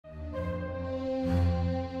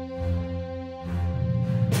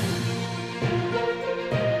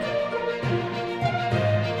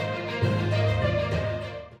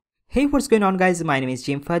Hey, what's going on guys? My name is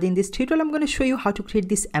Fahad. In this tutorial, I'm going to show you how to create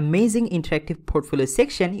this amazing interactive portfolio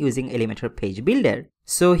section using Elementor Page Builder.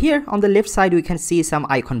 So here on the left side, we can see some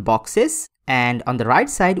icon boxes, and on the right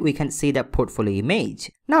side, we can see the portfolio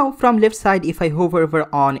image. Now from left side, if I hover over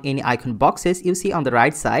on any icon boxes, you see on the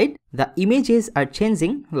right side, the images are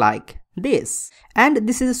changing like this. And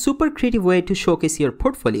this is a super creative way to showcase your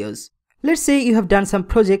portfolios. Let's say you have done some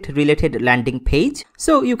project related landing page,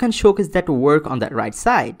 so you can showcase that work on the right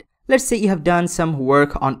side. Let's say you have done some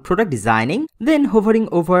work on product designing, then hovering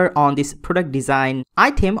over on this product design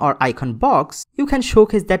item or icon box, you can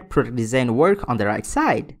showcase that product design work on the right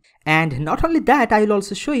side. And not only that, I will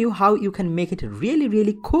also show you how you can make it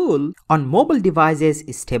really cool on mobile devices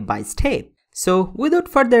step by step. So without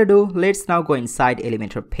further ado, let's now go inside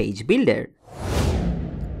Elementor Page Builder.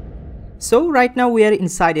 So right now we are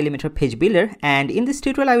inside Elementor Page Builder, and in this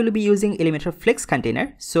tutorial I will be using Elementor Flex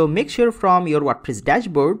container. So make sure from your WordPress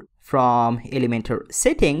dashboard, from Elementor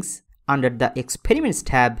settings, under the experiments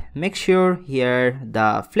tab, make sure here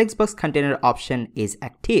the Flexbox container option is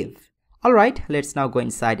active. Alright, let's now go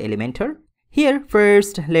inside Elementor. Here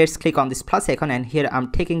first let's click on this plus icon, and here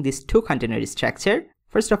I'm taking this two container structure.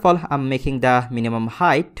 First of all, I'm making the minimum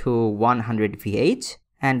height to 100 VH.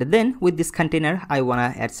 And then with this container, I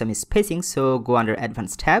wanna add some spacing. So go under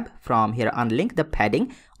advanced tab. From here, unlink the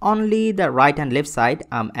padding. Only the right and left side,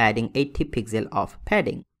 I'm adding 80 pixel of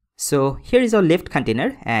padding. So here is our left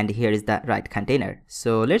container and here is the right container.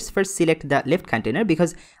 So let's first select the left container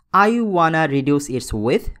because I wanna reduce its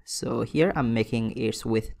width. So here I'm making its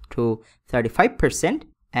width to 35%,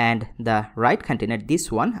 and the right container,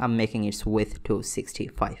 this one, I'm making its width to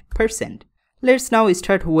 65%. Let's now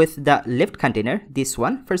start with the left container, this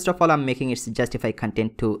one. First of all, I'm making its justify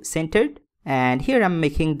content to centered, and here I'm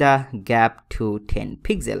making the gap to 10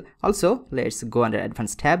 pixel. Also, let's go under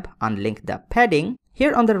advanced tab, unlink the padding.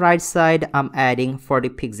 Here on the right side, I'm adding 40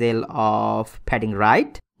 pixel of padding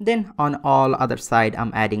right. Then on all other side,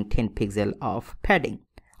 I'm adding 10 pixel of padding.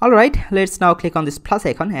 Alright, let's now click on this plus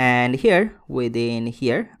icon, and here within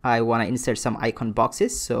here, I want to insert some icon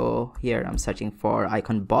boxes. So here I'm searching for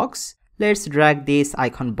icon box. Let's drag this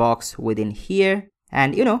icon box within here,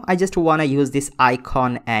 and I just want to use this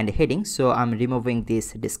icon and heading, so I'm removing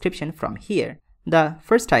this description from here. The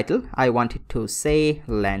first title, I want it to say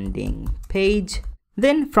landing page.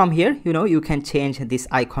 Then from here, you can change this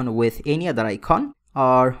icon with any other icon,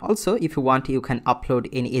 or also if you want, you can upload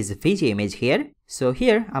any SVG image here. So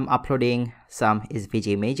here I'm uploading some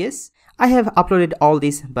SVG images. I have uploaded all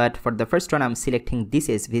these, but for the first one, I'm selecting this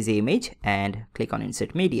SVG image and click on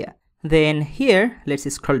insert media. Then here,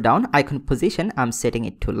 let's scroll down, icon position, I'm setting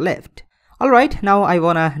it to left. Alright, now I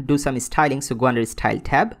wanna do some styling, so go under style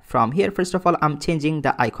tab. From here, first of all, I'm changing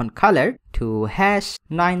the icon color to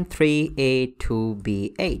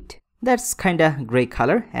 #93A2B8. That's kinda gray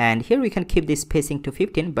color, and here we can keep this spacing to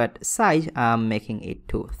 15, but size, I'm making it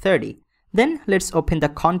to 30. Then let's open the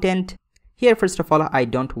content. Here, first of all, I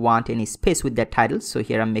don't want any space with the title, so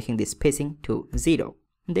here I'm making this spacing to 0.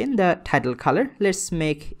 Then the title color, let's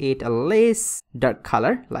make it a less dark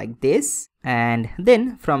color like this. And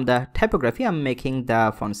then from the typography, I'm making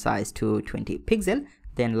the font size to 20 pixel.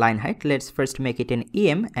 Then line height, let's first make it an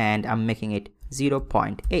EM, and I'm making it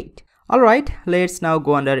 0.8. Alright, let's now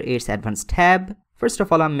go under its advanced tab. First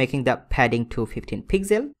of all, I'm making the padding to 15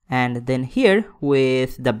 pixel. And then here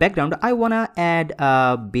with the background, I wanna add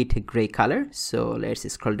a bit gray color. So let's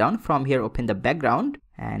scroll down. From here, open the background.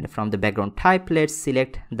 And from the background type, let's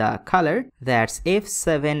select the color, that's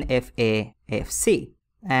F7FAFC.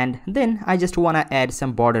 And then I just want to add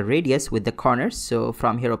some border radius with the corners. So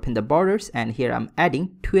from here, open the borders, and here I'm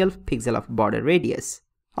adding 12 pixel of border radius.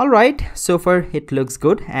 Alright, so far it looks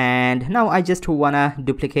good. And now I just want to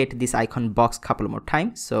duplicate this icon box couple more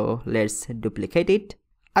times. So let's duplicate it.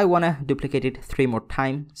 I want to duplicate it 3 more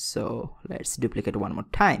times. So let's duplicate 1 more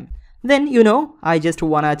time. Then, I just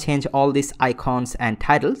wanna change all these icons and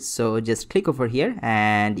titles. So just click over here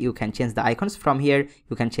and you can change the icons from here.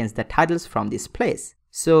 You can change the titles from this place.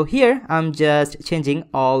 So here, I'm just changing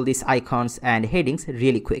all these icons and headings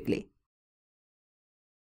really quickly.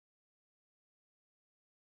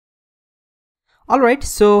 Alright,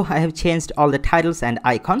 so I have changed all the titles and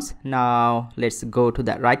icons. Now let's go to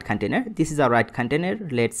the right container. This is our right container.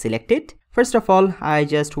 Let's select it. First of all, I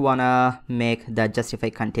just wanna make the justify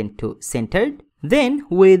content to centered. Then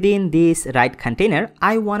within this right container,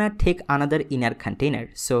 I wanna take another inner container.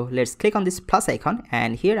 So let's click on this plus icon,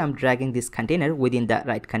 and here I'm dragging this container within the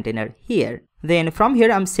right container here. Then from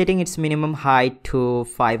here, I'm setting its minimum height to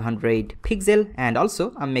 500 pixel, and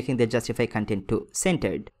also I'm making the justify content to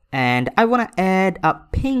centered. And I want to add a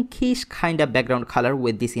pinkish kind of background color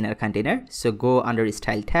with this inner container. So go under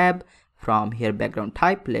Style tab. From here, background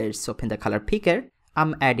type, let's open the color picker.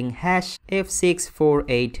 I'm adding hash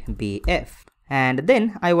F648BF. And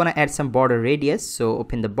then I want to add some border radius. So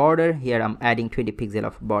open the border. Here I'm adding 20 pixel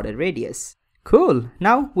of border radius. Cool.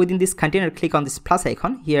 Now within this container, click on this plus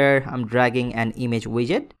icon. Here I'm dragging an image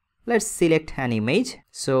widget. Let's select an image.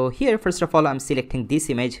 So here, first of all, I'm selecting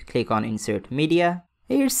this image. Click on Insert Media.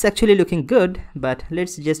 It's actually looking good, but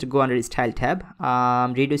let's just go under Style tab.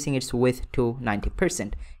 I'm reducing its width to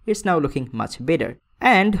 90%. It's now looking much better.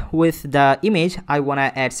 And with the image, I want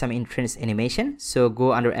to add some entrance animation. So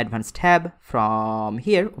go under Advanced tab. From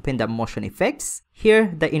here, open the Motion Effects.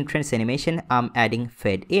 Here, the entrance animation, I'm adding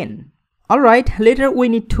Fade In. Alright, later we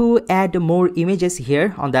need to add more images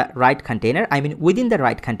here on the right container, I mean within the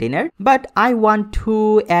right container, but I want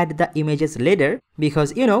to add the images later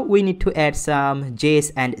because we need to add some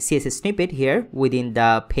JS and CSS snippet here within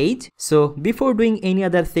the page. So before doing any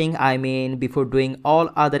other thing, I mean before doing all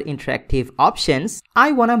other interactive options,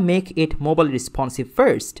 I want to make it mobile responsive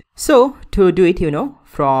first. So to do it,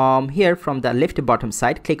 from here, from the left bottom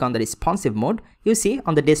side, click on the responsive mode. You see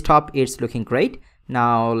on the desktop it's looking great.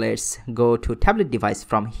 Now let's go to tablet device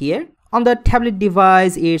from here. On the tablet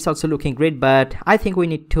device, it's also looking great, but I think we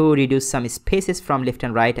need to reduce some spaces from left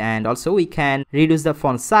and right, and also we can reduce the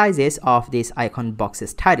font sizes of these icon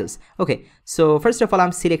boxes titles. Okay, so first of all,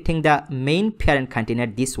 I'm selecting the main parent container,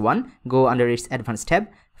 this one. Go under its Advanced tab.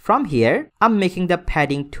 From here, I'm making the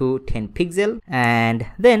padding to 10 pixel, and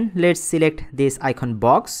then let's select this icon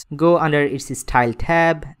box. Go under its Style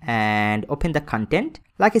tab and open the content.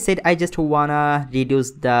 Like I said, I just wanna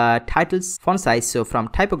reduce the title's font size. So from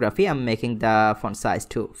typography, I'm making the font size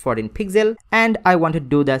to 14 pixel, and I want to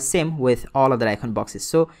do the same with all other icon boxes.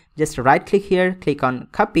 So just right click here, click on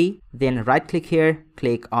copy, then right click here,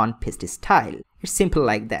 click on paste style. It's simple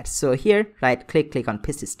like that. So here, right click, click on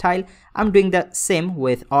paste style. I'm doing the same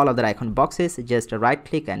with all other icon boxes. Just right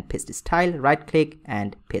click and paste style, right click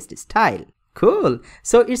and paste style. Cool.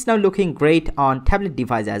 So it's now looking great on tablet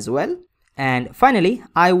device as well. And finally,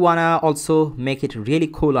 I wanna also make it really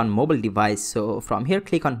cool on mobile device. So from here,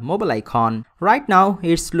 click on mobile icon. Right now,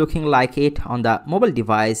 it's looking like it on the mobile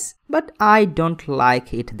device, but I don't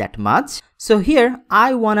like it that much. So here,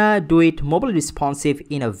 I wanna do it mobile responsive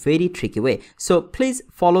in a very tricky way. So please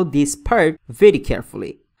follow this part very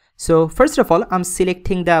carefully. So first of all, I'm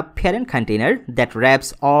selecting the parent container that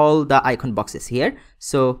wraps all the icon boxes here.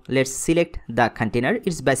 So let's select the container.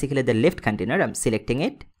 It's basically the left container. I'm selecting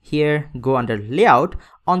it. Here, go under layout.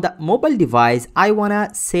 On the mobile device, I wanna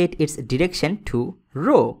set its direction to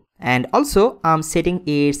row. And also, I'm setting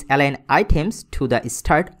its align items to the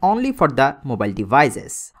start only for the mobile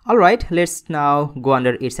devices. Alright, let's now go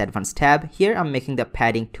under its Advanced tab. Here, I'm making the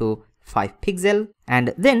padding to 5 pixel.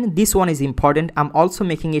 And then this one is important. I'm also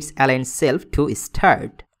making its align self to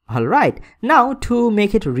start. Alright, now to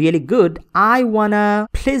make it really good, I wanna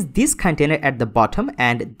place this container at the bottom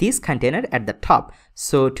and this container at the top.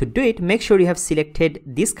 So to do it, make sure you have selected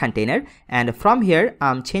this container, and from here,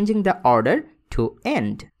 I'm changing the order to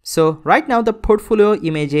end. So right now the portfolio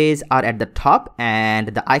images are at the top and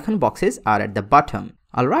the icon boxes are at the bottom.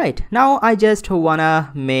 Alright, now I just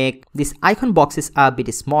wanna make these icon boxes a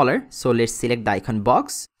bit smaller. So let's select the icon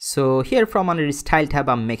box. So here from under Style tab,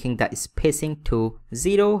 I'm making the spacing to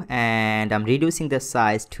 0 and I'm reducing the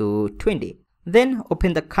size to 20. Then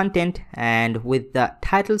open the content, and with the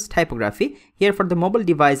titles typography, here for the mobile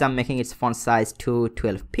device, I'm making its font size to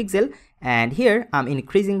 12 pixel. And here I'm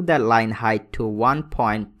increasing the line height to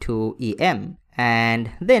 1.2 em.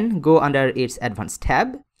 And then go under its Advanced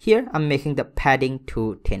tab. Here I'm making the padding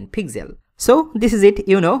to 10 pixel. So this is it,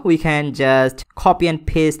 we can just copy and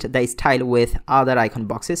paste the style with other icon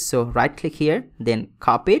boxes. So right click here, then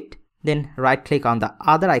copy it, then right click on the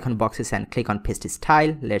other icon boxes and click on paste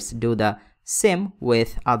style. Let's do the same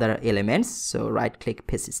with other elements. So right click,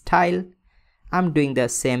 paste style. I'm doing the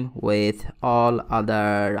same with all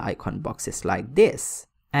other icon boxes like this.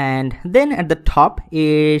 And then at the top,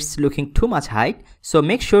 it's looking too much height. So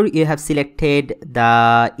make sure you have selected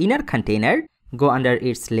the inner container. Go under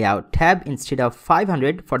its layout tab. Instead of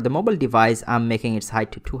 500 for the mobile device, I'm making its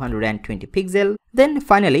height to 220 pixel. Then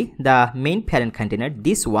finally, the main parent container,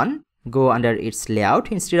 this one, go under its layout.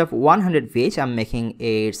 Instead of 100 VH, I'm making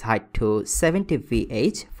its height to 70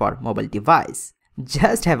 VH for mobile device.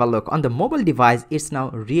 Just have a look. On the mobile device, it's now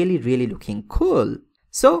really looking cool.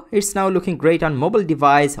 So it's now looking great on mobile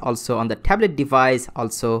device, also on the tablet device,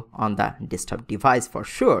 also on the desktop device for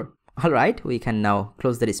sure. Alright, we can now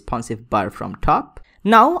close the responsive bar from top.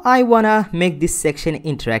 Now I wanna make this section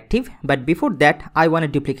interactive, but before that I wanna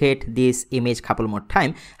duplicate this image couple more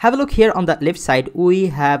times. Have a look here on the left side, we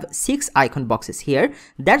have 6 icon boxes here.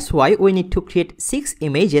 That's why we need to create 6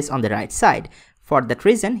 images on the right side. For that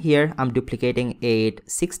reason, here I'm duplicating it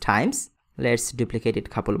 6 times. Let's duplicate it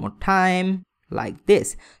couple more times like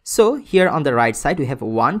this. So here on the right side we have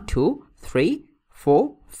 1, 2, 3,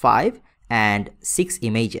 4, 5 and 6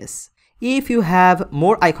 images. If you have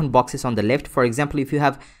more icon boxes on the left, for example, if you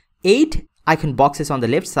have 8 icon boxes on the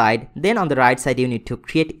left side, then on the right side you need to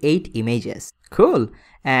create 8 images. Cool.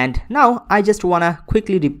 And now I just wanna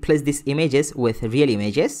quickly replace these images with real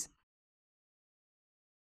images.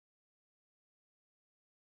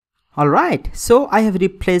 Alright, so I have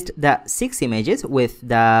replaced the 6 images with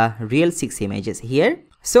the real 6 images here.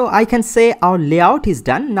 So I can say our layout is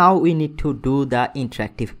done. Now we need to do the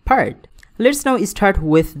interactive part. Let's now start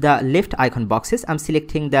with the left icon boxes. I'm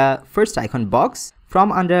selecting the first icon box.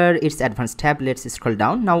 From under its advanced tab, let's scroll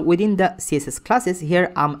down. Now within the CSS classes,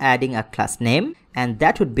 here I'm adding a class name, and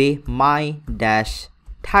that would be my-title.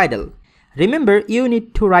 Remember, you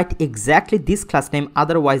need to write exactly this class name,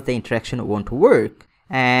 otherwise the interaction won't work.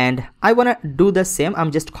 And I wanna do the same. I'm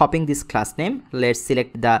just copying this class name. Let's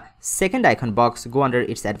select the second icon box, go under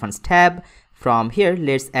its advanced tab. From here,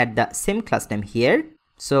 let's add the same class name here.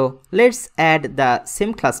 So let's add the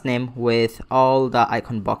same class name with all the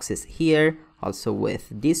icon boxes here, also with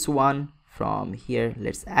this one. From here,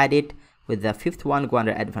 let's add it with the 5th one, go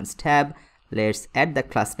under advanced tab. Let's add the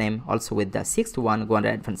class name also with the 6th one, go under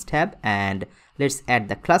advanced tab, and let's add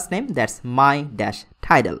the class name, that's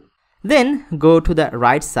my-title. Then go to the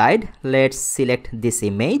right side, let's select this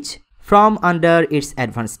image. From under its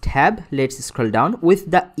advanced tab, let's scroll down.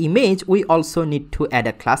 With the image, we also need to add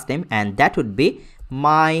a class name, and that would be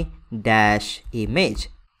my-image.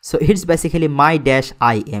 So it's basically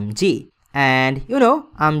my-img. And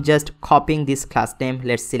I'm just copying this class name.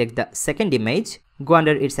 Let's select the second image, go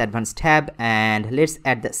under its advanced tab, and let's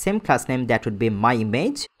add the same class name, that would be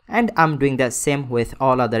my-image. And I'm doing the same with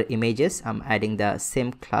all other images. I'm adding the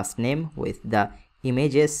same class name with the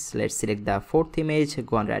images. Let's select the 4th image,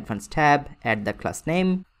 go under advanced tab, add the class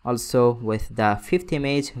name. Also with the 5th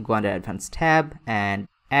image, go under advanced tab and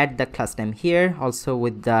add the class name here. Also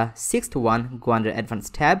with the 6th one, go under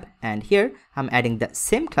advanced tab, and here I'm adding the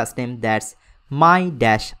same class name, that's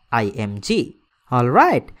my-img.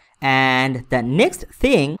 Alright, and the next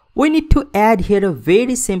thing, we need to add here a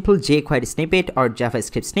very simple jQuery snippet or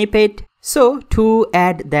JavaScript snippet. So to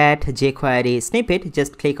add that jQuery snippet,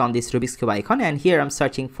 just click on this Rubik's Cube icon, and here I'm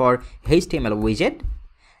searching for HTML widget.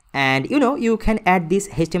 And you can add this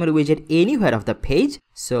HTML widget anywhere of the page.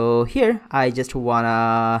 So here I just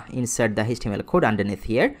wanna insert the HTML code underneath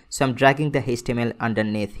here. So I'm dragging the HTML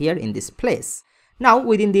underneath here in this place. Now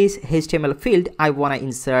within this HTML field, I wanna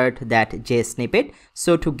insert that JS snippet.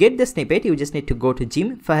 So to get the snippet, you just need to go to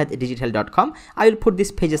gymfahaddigital.com. I will put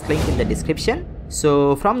this page's link in the description.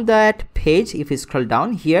 So from that page, if you scroll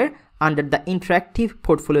down here under the interactive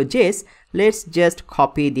portfolio JS, let's just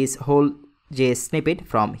copy this whole JS snippet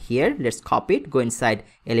from here. Let's copy it, go inside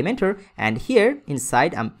Elementor, and here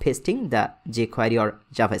inside I'm pasting the jQuery or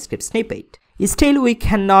JavaScript snippet. Still we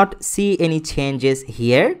cannot see any changes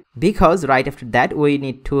here because right after that we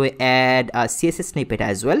need to add a CSS snippet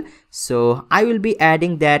as well. So I will be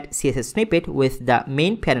adding that CSS snippet with the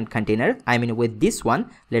main parent container, I mean with this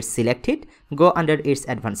one. Let's select it, go under its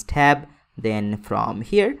advanced tab, then from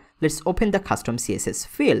here let's open the custom CSS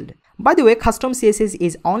field. By the way, custom CSS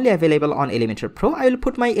is only available on Elementor Pro. I will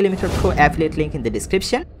put my Elementor Pro affiliate link in the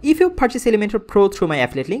description. If you purchase Elementor Pro through my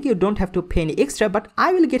affiliate link, you don't have to pay any extra, but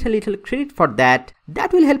I will get a little credit for that.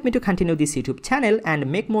 That will help me to continue this YouTube channel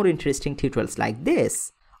and make more interesting tutorials like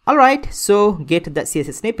this. Alright, so get the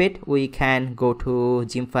CSS snippet, we can go to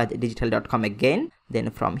gymfahaddigital.com again. Then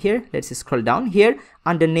from here, let's scroll down here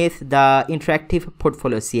underneath the interactive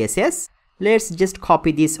portfolio CSS. Let's just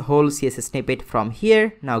copy this whole CSS snippet from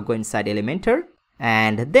here. Now go inside Elementor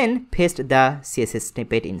and then paste the CSS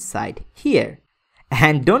snippet inside here.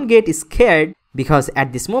 And don't get scared because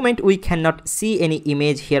at this moment we cannot see any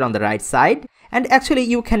image here on the right side. And actually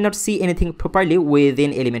you cannot see anything properly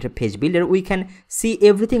within Elementor Page Builder. We can see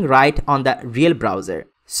everything right on the real browser.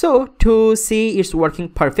 So to see it's working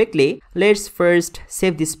perfectly, let's first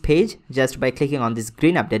save this page just by clicking on this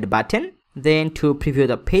green update button. Then to preview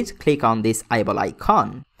the page, click on this eyeball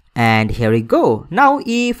icon. And here we go. Now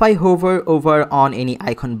if I hover over on any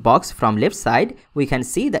icon box from left side, we can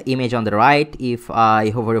see the image on the right. If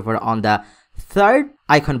I hover over on the third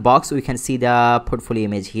icon box, we can see the portfolio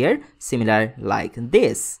image here, similar like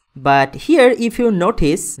this. But here if you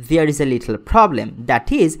notice, there is a little problem.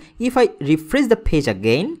 That is, if I refresh the page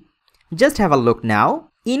again, just have a look now.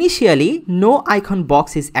 Initially, no icon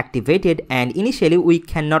box is activated and initially we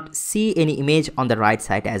cannot see any image on the right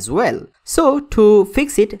side as well. So to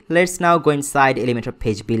fix it, let's now go inside Elementor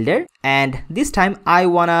Page Builder, and this time I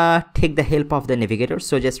wanna take the help of the navigator.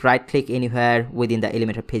 So just right click anywhere within the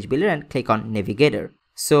Elementor Page Builder and click on navigator.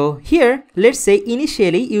 So here, let's say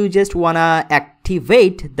initially you just wanna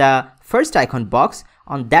activate the first icon box.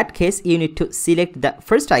 On that case, you need to select the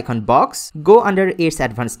first icon box, go under its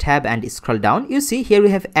advanced tab and scroll down. You see here we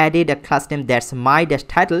have added a class name that's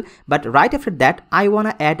my-title, but right after that I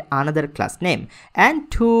wanna add another class name.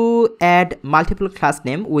 And to add multiple class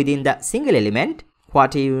name within the single element,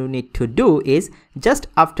 what you need to do is just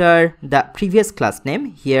after the previous class name,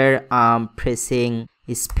 here I'm pressing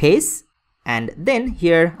space, and then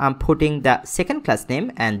here I'm putting the second class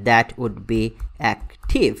name, and that would be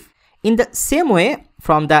active. In the same way,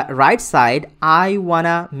 from the right side, I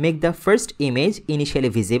wanna make the first image initially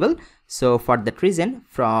visible. So for that reason,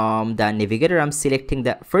 from the navigator, I'm selecting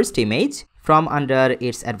the first image from under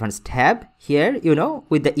its advanced tab. Here,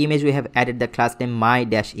 with the image, we have added the class name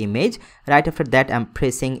my-image. Right after that, I'm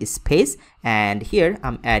pressing space, and here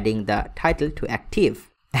I'm adding the title to active.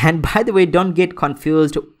 And by the way, don't get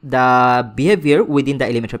confused the behavior within the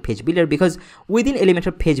Elementor Page Builder, because within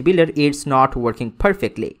Elementor Page Builder, it's not working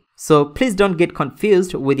perfectly. So please don't get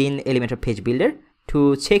confused within Elementor Page Builder.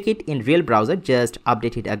 To check it in real browser, just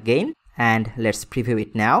update it again, and let's preview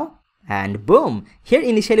it now. And boom, here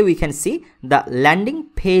initially we can see the landing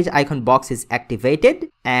page icon box is activated,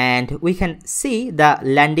 and we can see the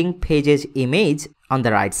landing page's image on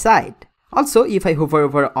the right side. Also, if I hover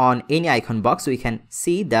over on any icon box, we can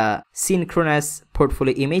see the synchronous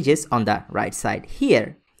portfolio images on the right side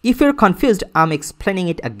here. If you're confused, I'm explaining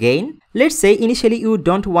it again. Let's say initially you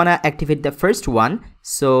don't wanna activate the first one.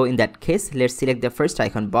 So in that case, let's select the first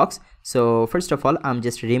icon box. So first of all, I'm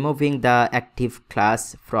just removing the active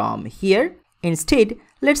class from here. Instead,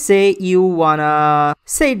 let's say you wanna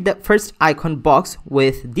set the first icon box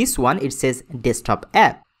with this one. It says desktop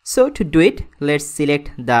app. So to do it, let's select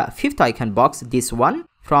the fifth icon box, this one,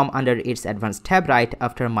 from under its advanced tab right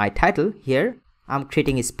after my title. Here I'm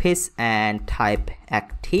creating a space and type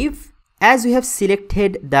active. As we have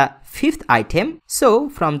selected the fifth item, so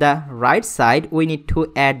from the right side we need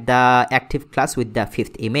to add the active class with the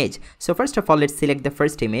fifth image. So first of all, let's select the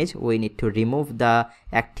first image. We need to remove the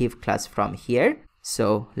active class from here.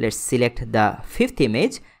 So let's select the fifth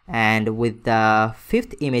image, and with the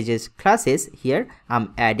fifth image's classes, here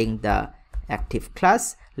I'm adding the active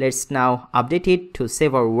class. Let's now update it to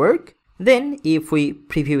save our work. Then if we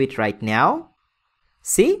preview it right now,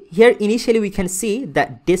 see here initially we can see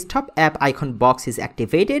that desktop app icon box is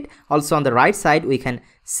activated. Also on the right side we can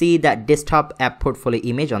see that desktop app portfolio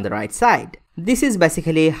image on the right side. This is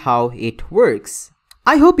basically how it works.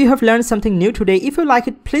 I hope you have learned something new today. If you like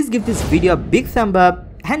it, please give this video a big thumb up,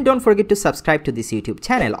 and don't forget to subscribe to this YouTube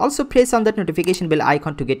channel. Also press on that notification bell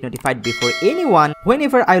icon to get notified before anyone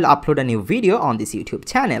whenever I will upload a new video on this YouTube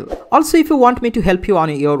channel. Also, if you want me to help you on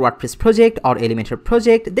your WordPress project or Elementor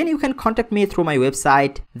project, then you can contact me through my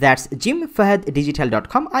website, that's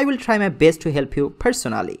jimfahaddigital.com. I will try my best to help you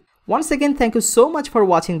personally. Once again, thank you so much for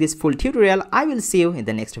watching this full tutorial. I will see you in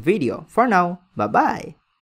the next video. For now, bye bye.